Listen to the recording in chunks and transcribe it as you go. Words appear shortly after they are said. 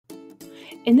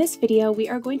In this video, we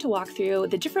are going to walk through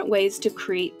the different ways to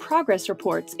create progress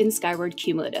reports in Skyward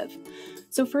Qmlativ.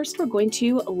 So first, we're going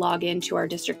to log into our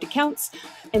district accounts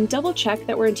and double check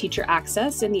that we're in Teacher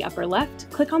Access in the upper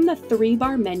left. Click on the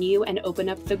 3-bar menu and open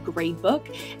up the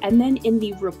gradebook. And then in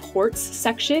the Reports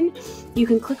section, you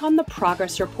can click on the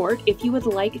Progress Report if you would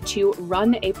like to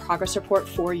run a progress report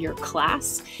for your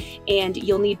class. And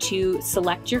you'll need to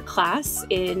select your class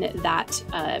in that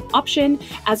option,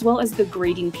 as well as the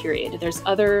grading period. There's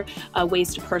other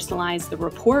ways to personalize the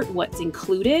report, what's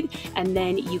included, and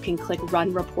then you can click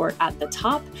Run Report at the top,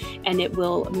 and it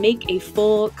will make a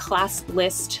full class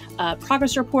list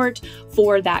progress report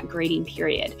for that grading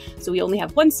period. So we only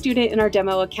have one student in our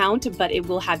demo account, but it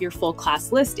will have your full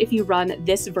class list if you run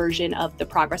this version of the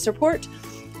progress report.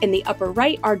 In the upper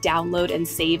right are download and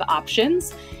save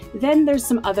options. Then there's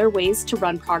some other ways to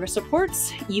run progress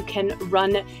reports. You can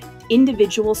run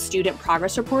individual student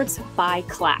progress reports by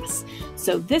class.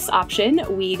 So this option,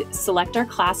 we select our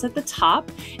class at the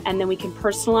top, and then we can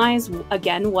personalize,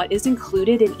 again, what is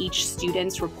included in each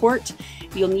student's report.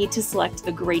 You'll need to select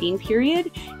the grading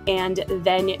period and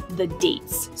then the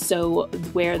dates. So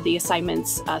where the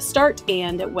assignments start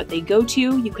and what they go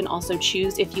to. You can also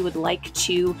choose if you would like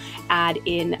to add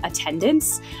in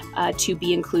attendance to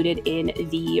be included in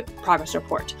the progress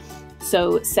report.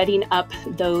 So setting up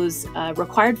those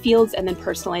required fields and then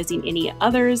personalizing any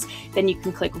others, then you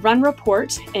can click Run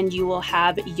Report and you will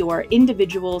have your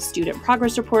individual student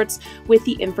progress reports with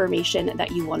the information that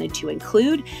you wanted to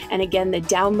include. And again, the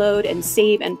download and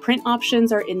save and print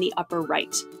options are in the upper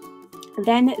right.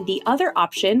 Then the other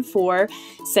option for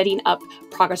setting up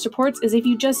progress reports is if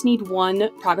you just need one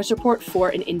progress report for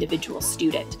an individual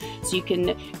student. So you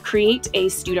can create a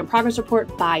student progress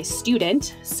report by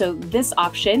student. So this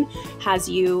option has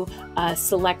you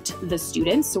select the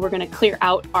students. So we're going to clear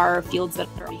out our fields that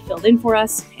are already filled in for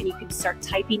us, and you can start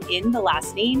typing in the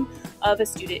last name of a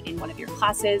student in one of your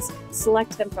classes,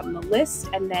 select them from the list,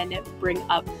 and then bring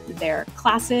up their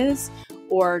classes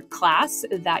or class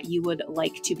that you would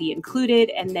like to be included,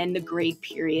 and then the grade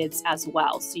periods as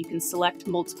well. So you can select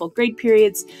multiple grade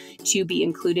periods to be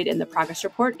included in the progress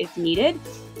report if needed.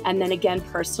 And then again,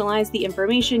 personalize the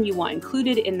information you want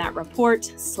included in that report,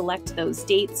 select those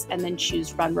dates, and then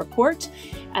choose Run Report.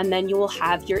 And then you will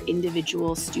have your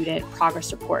individual student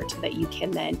progress report that you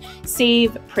can then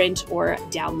save, print, or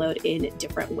download in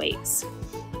different ways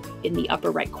in the upper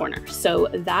right corner. So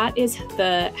that is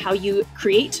how you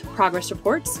create progress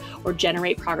reports or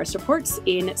generate progress reports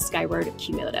in Skyward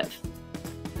Qmlativ.